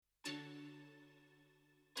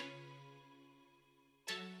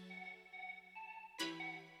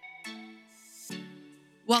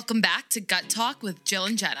Welcome back to Gut Talk with Jill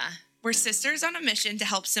and Jenna. We're sisters on a mission to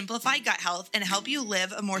help simplify gut health and help you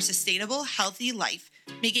live a more sustainable, healthy life,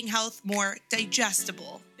 making health more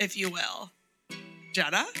digestible, if you will.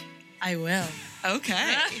 Jenna? I will.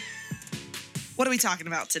 Okay. What are we talking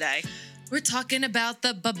about today? We're talking about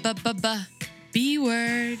the B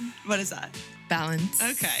word. What is that? Balance.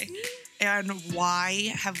 Okay. And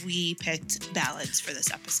why have we picked balance for this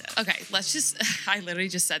episode? Okay, I literally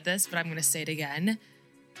just said this, but I'm going to say it again.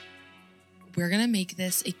 We're going to make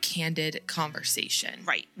this a candid conversation.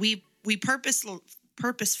 Right. We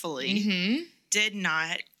purposefully did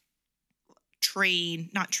not train.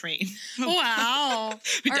 Wow.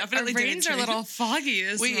 Our brains are a little foggy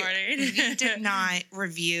this morning. We did not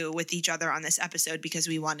review with each other on this episode because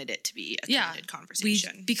we wanted it to be a candid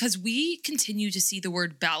conversation. Because we continue to see the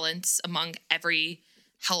word balance among every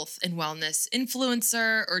health and wellness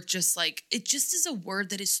influencer, or just like, it just is a word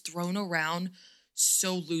that is thrown around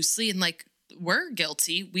so loosely, and like, we're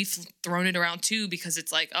guilty. We've thrown it around too, because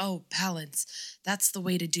it's like, oh, balance. That's the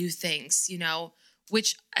way to do things,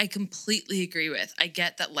 which I completely agree with. I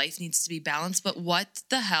get that life needs to be balanced, but what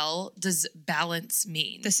the hell does balance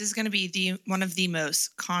mean? This is going to be one of the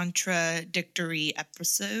most contradictory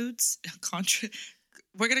episodes.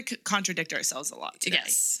 We're going to contradict ourselves a lot today.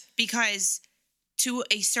 Yes. Because to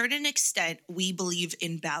a certain extent, we believe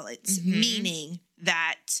in balance, meaning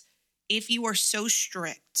that if you are so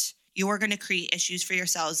strict, you are going to create issues for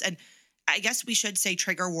yourselves. And I guess we should say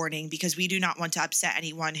trigger warning, because we do not want to upset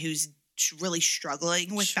anyone who's really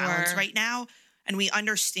struggling with balance right now. And we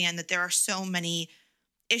understand that there are so many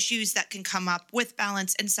issues that can come up with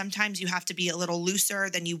balance. And sometimes you have to be a little looser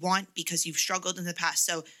than you want because you've struggled in the past.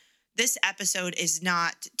 So this episode is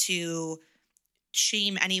not to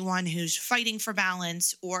shame anyone who's fighting for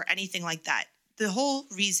balance or anything like that. The whole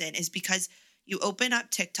reason is because you open up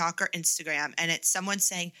TikTok or Instagram and it's someone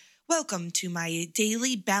saying, "Welcome to my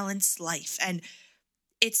daily balanced life." And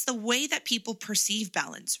it's the way that people perceive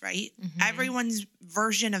balance, right? Everyone's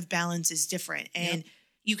version of balance is different. And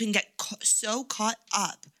you can get so caught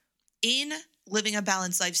up in living a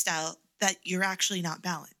balanced lifestyle that you're actually not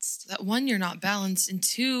balanced. That one, you're not balanced. And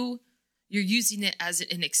two, you're using it as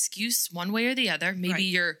an excuse one way or the other. Maybe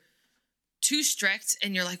you're too strict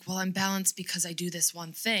and you're like, well, I'm balanced because I do this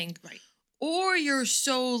one thing. Right. Or you're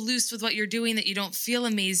so loose with what you're doing that you don't feel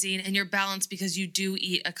amazing, and you're balanced because you do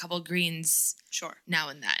eat a couple greens now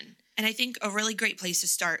and then. And I think a really great place to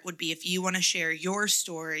start would be if you want to share your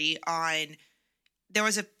story on, there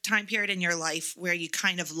was a time period in your life where you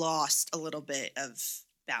kind of lost a little bit of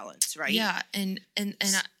balance, right? Yeah, and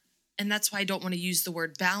that's why I don't want to use the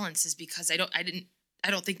word balance, is because I don't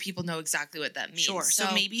think people know exactly what that means. Sure.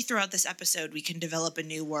 So maybe throughout this episode, we can develop a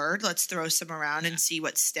new word. Let's throw some around and see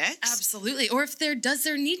what sticks. Absolutely. Or if there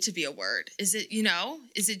need to be a word? Is it,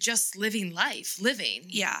 is it just living life, living?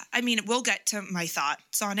 Yeah. I mean, we'll get to my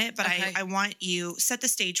thoughts on it, but Okay. I want you set the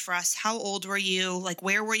stage for us. How old were you? Like,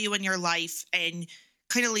 where were you in your life? And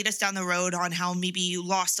kind of lead us down the road on how maybe you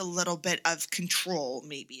lost a little bit of control,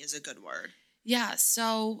 maybe is a good word. Yeah.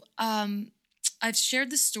 So I've shared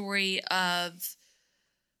the story of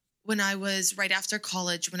when I was right after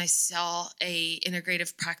college, when I saw a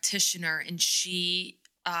integrative practitioner, and she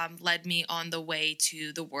led me on the way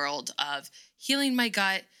to the world of healing my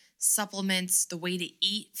gut, supplements, the way to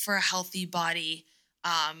eat for a healthy body,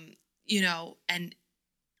 and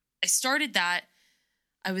I started that.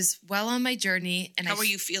 I was well on my journey. And how were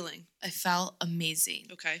you feeling? I felt amazing.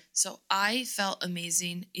 Okay. So I felt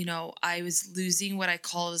amazing. I was losing what I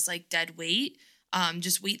call as like dead weight.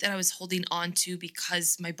 Just weight that I was holding on to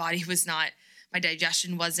because my body was not, my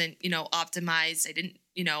digestion wasn't, optimized. I didn't,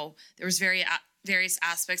 there was various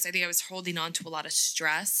aspects. I think I was holding on to a lot of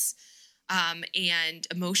stress, and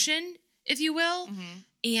emotion, if you will.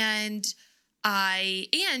 And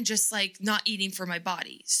just like not eating for my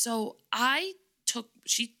body. So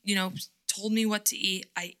she, told me what to eat.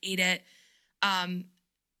 I ate it. And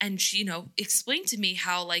she, explained to me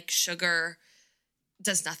how like sugar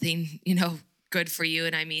does nothing, good for you.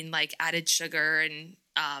 And I mean like added sugar, and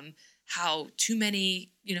how too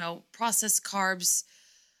many, processed carbs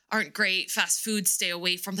aren't great. Fast food, stay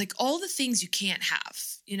away from, like all the things you can't have,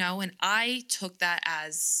 and I took that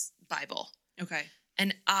as Bible. Okay.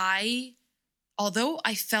 And although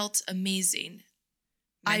I felt amazing,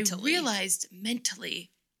 mentally. I realized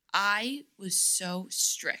mentally I was so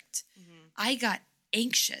strict. I got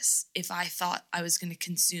anxious if I thought I was going to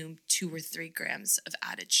consume 2 or 3 grams of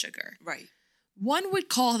added sugar. Right. One would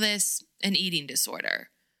call this an eating disorder,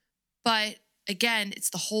 but again, it's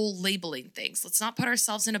the whole labeling things. Let's not put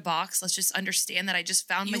ourselves in a box. Let's just understand that I just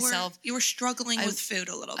found myself. You were struggling with food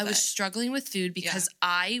a little bit. I was struggling with food because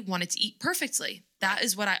I wanted to eat perfectly. That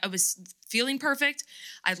is what I was feeling perfect.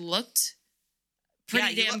 I looked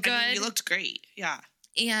pretty damn good. I mean, you looked great. Yeah.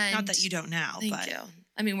 And not that you don't now. Thank you.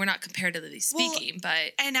 I mean, we're not comparatively speaking,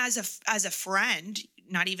 but. And as a friend,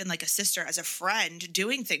 not even like a sister, as a friend,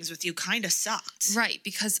 doing things with you kind of sucked. Right.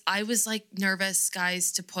 Because I was like nervous,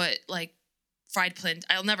 guys, to put like fried plantain.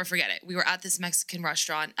 I'll never forget it. We were at this Mexican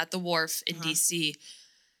restaurant at the Wharf in DC,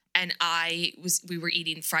 and we were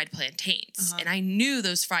eating fried plantains, and I knew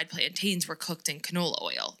those fried plantains were cooked in canola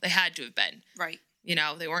oil. They had to have been. Right. You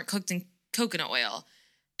know, they weren't cooked in coconut oil.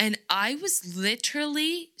 And I was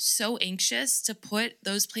literally so anxious to put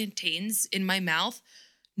those plantains in my mouth,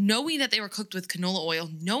 knowing that they were cooked with canola oil,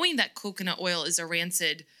 knowing that coconut oil is a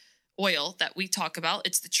rancid oil that we talk about.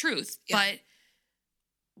 It's the truth. Yeah. But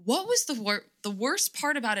what was the worst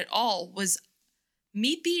part about it all was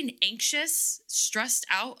me being anxious, stressed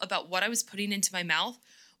out about what I was putting into my mouth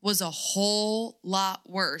was a whole lot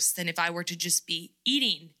worse than if I were to just be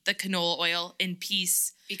eating the canola oil in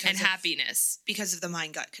peace and happiness. Because of the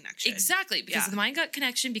mind-gut connection. Exactly. Because of the mind-gut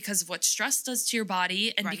connection, because of what stress does to your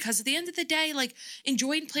body, and because at the end of the day, like,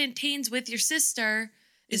 enjoying plantains with your sister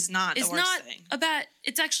is not the worst thing.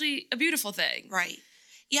 It's actually a beautiful thing. Right.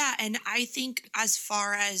 Yeah, and I think as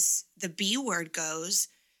far as the B word goes,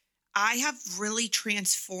 I have really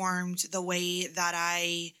transformed the way that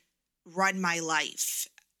I run my life.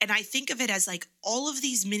 And I think of it as like all of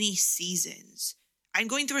these mini seasons. I'm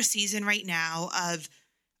going through a season right now of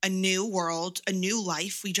a new world, a new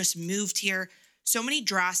life. We just moved here. So many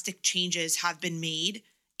drastic changes have been made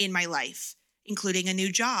in my life, including a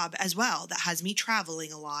new job as well that has me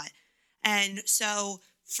traveling a lot. And so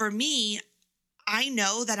for me, I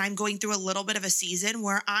know that I'm going through a little bit of a season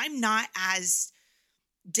where I'm not as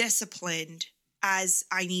disciplined as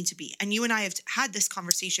I need to be. And you and I have had this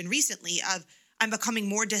conversation recently of I'm becoming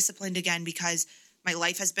more disciplined again because my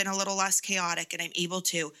life has been a little less chaotic and I'm able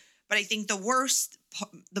to. But I think the worst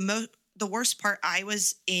part I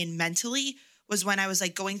was in mentally was when I was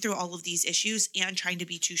like going through all of these issues and trying to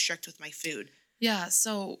be too strict with my food. Yeah.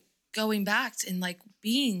 So going back and like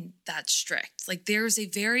being that strict, like there's a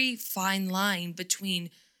very fine line between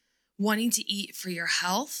wanting to eat for your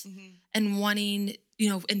health and wanting,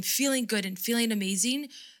 and feeling good and feeling amazing,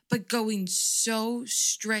 but going so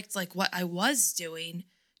strict, like what I was doing,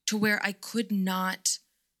 to where I could not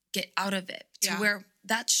get out of it, to where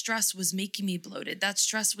that stress was making me bloated. That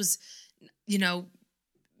stress was,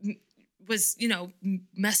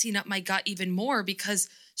 messing up my gut even more, because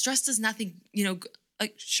stress does nothing,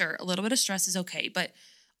 like, sure, a little bit of stress is okay, but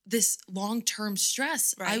this long-term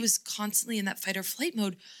stress, I was constantly in that fight or flight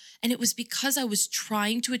mode. And it was because I was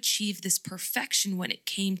trying to achieve this perfection when it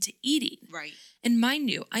came to eating. Right. And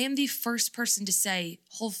mind you, I am the first person to say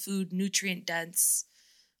whole nutrient dense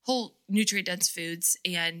foods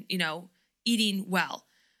and, eating well.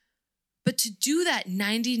 But to do that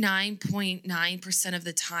 99.9% of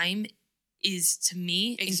the time is, to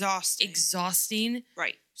me, exhausting.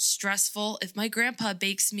 Right. Stressful. If my grandpa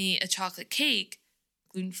bakes me a chocolate cake,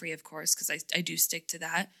 gluten-free, of course, because I do stick to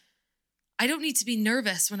that, I don't need to be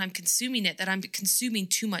nervous when I'm consuming it that I'm consuming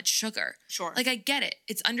too much sugar. Sure. Like, I get it.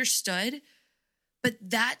 It's understood. But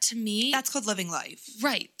that, to me... That's called living life.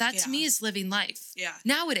 Right. That, to me, is living life. Yeah.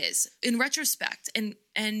 Now it is, in retrospect. And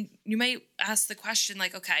you might ask the question,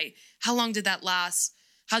 like, okay, how long did that last?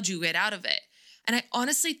 How'd you get out of it? And I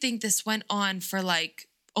honestly think this went on for, like,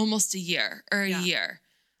 almost a year or a year.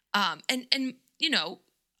 And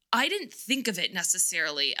I didn't think of it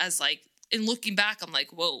necessarily as, like, in looking back, I'm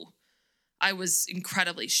like, whoa, I was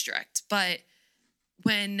incredibly strict. But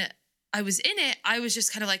when I was in it, I was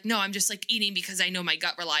just kind of like, no, I'm just like eating because I know my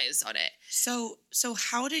gut relies on it. So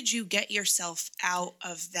how did you get yourself out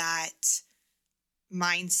of that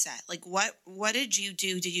mindset? Like, what did you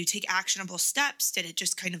do? Did you take actionable steps? Did it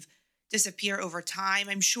just kind of disappear over time?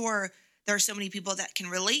 I'm sure there are so many people that can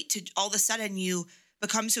relate to all of a sudden you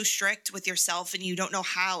become so strict with yourself and you don't know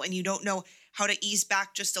how, and you don't know how to ease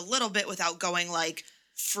back just a little bit without going like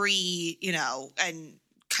free, and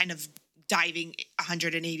kind of diving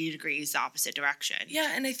 180 degrees the opposite direction.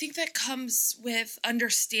 Yeah, and I think that comes with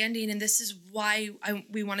understanding, and this is why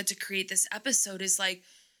we wanted to create this episode, is like,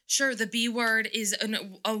 sure, the B word is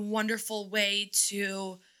a wonderful way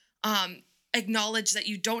to acknowledge that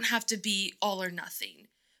you don't have to be all or nothing,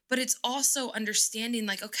 but it's also understanding,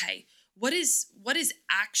 like, okay, what is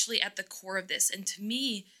actually at the core of this? And to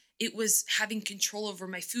me, it was having control over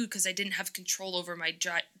my food because I didn't have control over my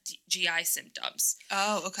GI symptoms.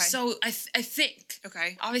 Oh, okay. So I think,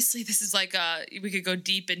 okay, obviously this is like we could go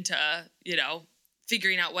deep into,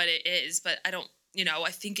 figuring out what it is, but I don't,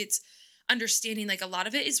 I think it's understanding like a lot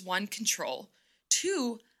of it is one, control.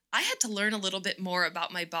 Two, I had to learn a little bit more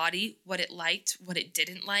about my body, what it liked, what it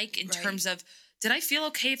didn't like in terms of, did I feel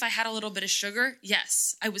okay if I had a little bit of sugar?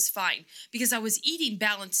 Yes, I was fine because I was eating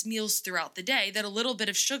balanced meals throughout the day that a little bit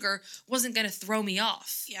of sugar wasn't going to throw me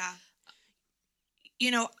off. Yeah.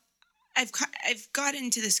 I've gotten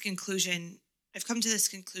to this conclusion. I've come to this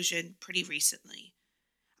conclusion pretty recently.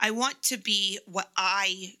 I want to be what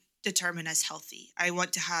I determine as healthy. I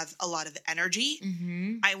want to have a lot of energy.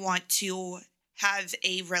 Mm-hmm. I want to have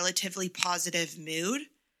a relatively positive mood.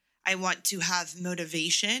 I want to have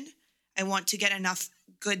motivation. I want to get enough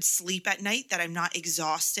good sleep at night that I'm not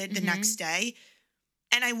exhausted the next day.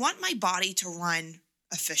 And I want my body to run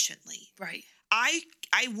efficiently. Right. I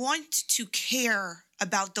want to care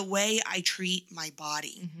about the way I treat my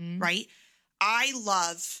body, right? I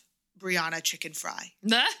love Brianna Chicken Fry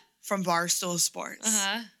from Barstool Sports.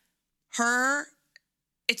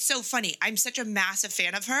 It's so funny. I'm such a massive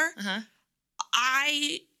fan of her.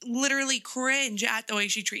 I literally cringe at the way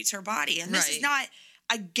she treats her body. And this is not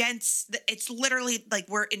against, it's literally like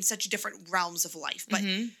we're in such different realms of life. But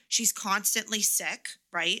she's constantly sick,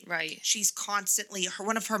 right? Right. She's constantly,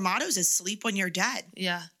 one of her mottos is sleep when you're dead.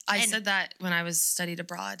 Yeah. I said that when I was studied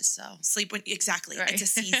abroad, so. Sleep when, exactly. Right. It's a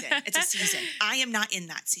season. It's a season. I am not in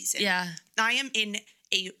that season. Yeah. I am in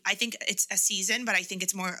I think it's a season, but I think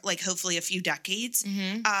it's more like hopefully a few decades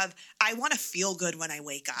of I want to feel good when I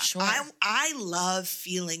wake up. Sure. I love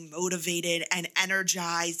feeling motivated and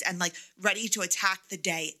energized and like ready to attack the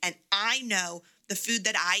day. And I know the food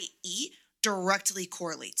that I eat directly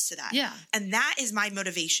correlates to that. Yeah. And that is my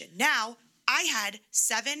motivation. Now, I had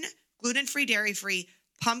 7 gluten-free, dairy-free,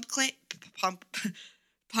 pumpkin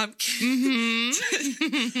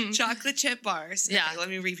chocolate chip bars. Yeah. Okay, let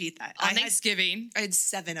me repeat that. On Thanksgiving. I had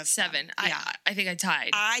 7 of 7. them. Yeah. I think I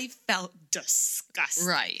tied. I felt disgusting.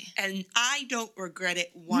 Right. And I don't regret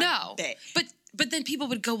it one bit. But then people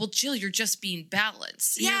would go, well, Jill, you're just being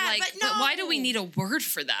balanced. And yeah, you're like, but no. Why do we need a word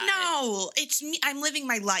for that? No, it's me. I'm living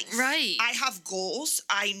my life. Right. I have goals.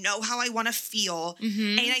 I know how I want to feel.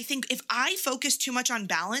 And I think if I focus too much on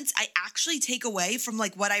balance, I actually take away from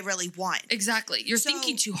like what I really want. Exactly. You're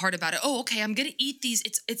thinking too hard about it. Oh, okay, I'm going to eat these.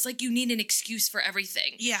 It's like you need an excuse for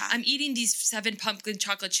everything. Yeah. I'm eating these 7 pumpkin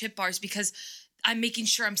chocolate chip bars because I'm making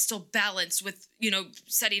sure I'm still balanced with,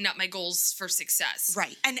 setting up my goals for success.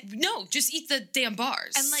 Right. And no, just eat the damn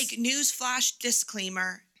bars. And like newsflash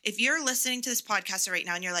disclaimer, if you're listening to this podcast right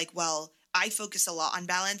now and you're like, well, I focus a lot on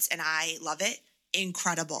balance and I love it,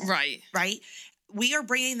 incredible. Right. Right. We are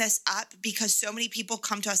bringing this up because so many people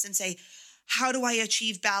come to us and say, how do I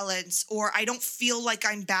achieve balance? Or I don't feel like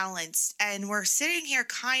I'm balanced. And we're sitting here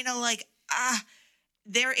kind of like,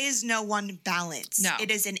 there is no one balance. No. It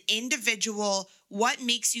is an individual. What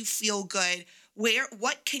makes you feel good?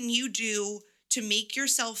 What can you do to make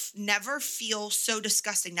yourself never feel so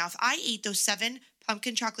disgusting? Now, if I ate those 7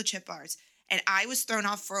 pumpkin chocolate chip bars and I was thrown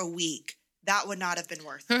off for a week, that would not have been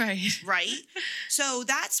worth it. Right. Right? So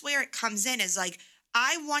that's where it comes in is like,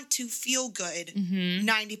 I want to feel good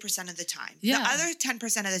 90% of the time. Yeah. The other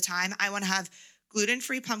 10% of the time, I want to have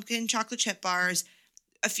gluten-free pumpkin chocolate chip bars,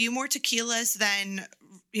 a few more tequilas than,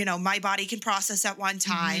 my body can process at one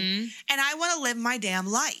time. And I want to live my damn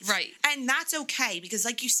life. Right. And that's okay because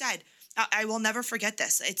like you said, I will never forget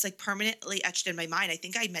this. It's like permanently etched in my mind. I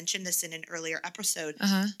think I mentioned this in an earlier episode.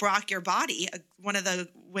 Brock Your Body, one of the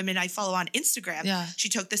women I follow on Instagram. Yeah. She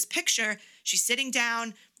took this picture. She's sitting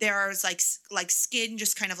down. There's like skin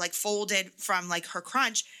just kind of like folded from like her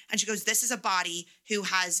crunch. And she goes, this is a body who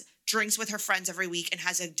has drinks with her friends every week and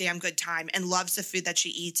has a damn good time and loves the food that she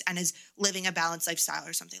eats and is living a balanced lifestyle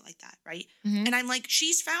or something like that, right? And I'm like,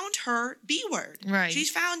 she's found her B word. Right. She's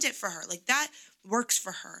found it for her. Like that works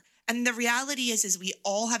for her. And the reality is we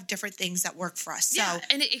all have different things that work for us. So, yeah,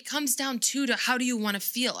 and it comes down to how do you want to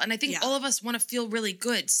feel? And I think all of us want to feel really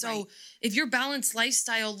good. So if your balanced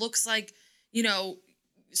lifestyle looks like,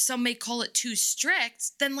 some may call it too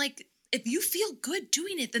strict, then like if you feel good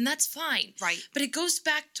doing it, then that's fine. Right. But it goes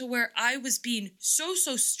back to where I was being so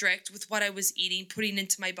strict with what I was eating, putting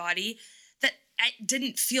into my body, that it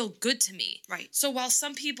didn't feel good to me. Right. So while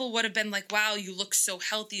some people would have been like, wow, you look so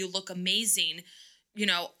healthy, you look amazing,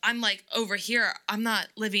 I'm like over here, I'm not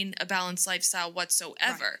living a balanced lifestyle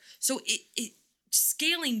whatsoever. Right. So it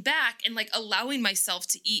scaling back and like allowing myself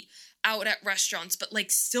to eat out at restaurants, but like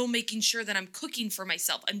still making sure that I'm cooking for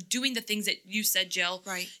myself. I'm doing the things that you said, Jill,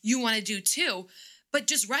 right. you want to do too. but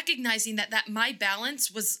just recognizing that my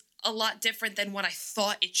balance was a lot different than what I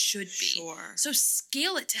thought it should be. Sure. So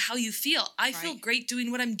scale it to how you feel. I feel great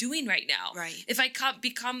doing what I'm doing right now. Right. If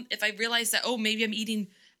I realize that, oh, maybe I'm eating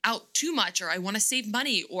out too much, or I want to save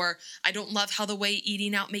money, or I don't love how the way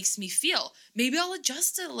eating out makes me feel, maybe I'll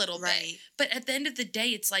adjust it a little bit. But at the end of the day,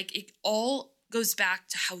 it's like it all goes back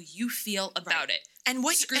to how you feel about it. And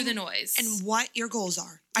Screw the noise. And what your goals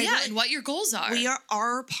are. And what your goals are. We are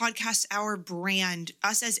our podcast, our brand,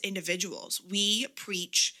 us as individuals. We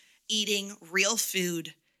preach eating real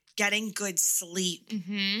food, getting good sleep,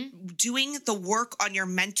 doing the work on your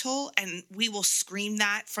mental, and we will scream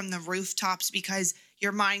that from the rooftops because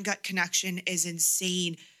your mind-gut connection is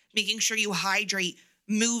insane. Making sure you hydrate,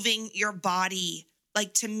 moving your body.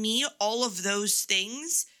 Like, to me, all of those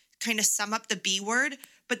things kind of sum up the B word,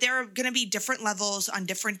 but there are going to be different levels on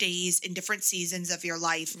different days in different seasons of your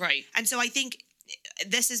life. Right. And so I think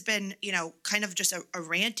this has been, kind of just a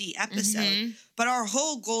ranty episode, but our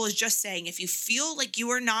whole goal is just saying, if you feel like you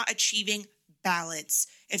are not achieving balance,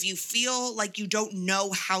 if you feel like you don't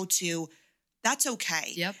know how to, that's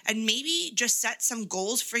okay. Yep. And maybe just set some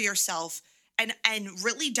goals for yourself and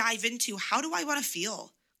really dive into, how do I want to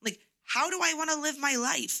feel? Like, how do I want to live my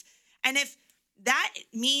life? And if that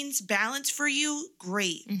means balance for you,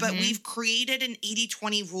 great. But we've created an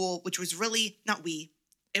 80-20 rule, which was really not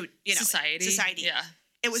society. Yeah.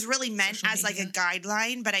 It was really meant Social as like a media.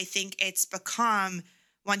 guideline, but I think it's become,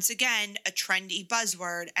 once again, a trendy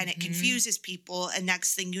buzzword, and it confuses people. And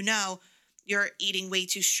next thing you know, you're eating way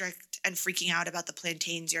too strict and freaking out about the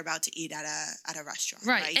plantains you're about to eat at a restaurant.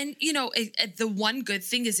 Right. And, the one good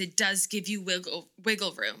thing is it does give you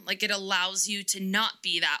wiggle room. Like, it allows you to not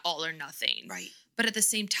be that all or nothing. Right. But at the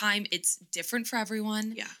same time, it's different for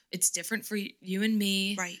everyone. Yeah. It's different for you and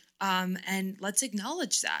me. Right. And let's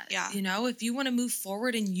acknowledge that. Yeah. If you want to move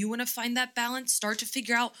forward and you want to find that balance, start to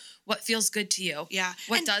figure out what feels good to you. Yeah.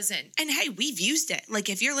 What doesn't. And hey, we've used it. Like,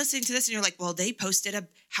 if you're listening to this and you're like, well, they posted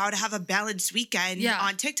how to have a balanced weekend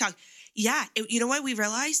on TikTok. Yeah. You know what we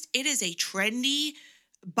realized? It is a trendy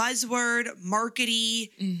buzzword, markety,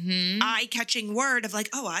 eye-catching word of like,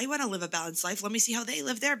 oh, I want to live a balanced life. Let me see how they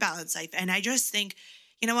live their balanced life. And I just think,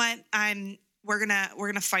 you know what? We're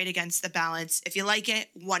gonna fight against the balance. If you like it,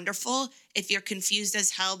 wonderful. If you're confused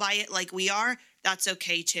as hell by it like we are, that's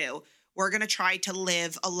okay too. We're gonna try to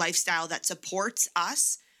live a lifestyle that supports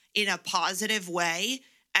us in a positive way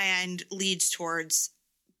and leads towards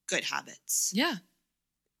good habits. Yeah.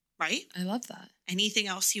 Right? I love that. Anything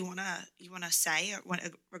else you wanna say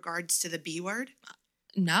regards to the B word?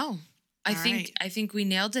 No. I right. think we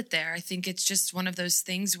nailed it there. I think it's just one of those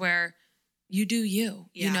things where you do you,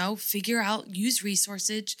 figure out, use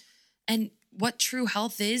resources, and what true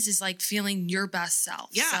health is like feeling your best self.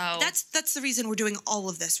 Yeah, so, that's the reason we're doing all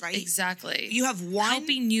of this, right? Exactly. You have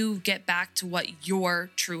helping you get back to what your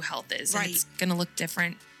true health is. Right. And it's going to look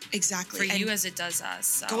different exactly for you as it does us.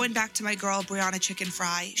 So. Going back to my girl, Brianna Chicken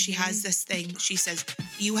Fry, she has this thing. She says,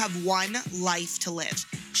 you have one life to live.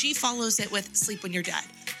 She follows it with sleep when you're dead.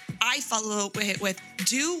 I follow it with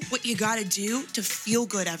do what you got to do to feel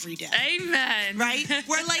good every day. Amen. Right?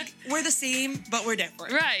 We're the same, but we're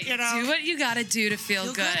different. Right. Do what you got to do to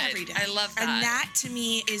feel good every day. I love that. And that to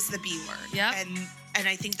me is the B word. Yep. And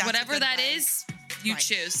I think that's whatever that way. is, you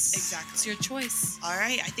choose. Exactly. It's your choice. All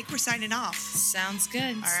right. I think we're signing off. Sounds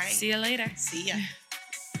good. All right. See you later. See ya.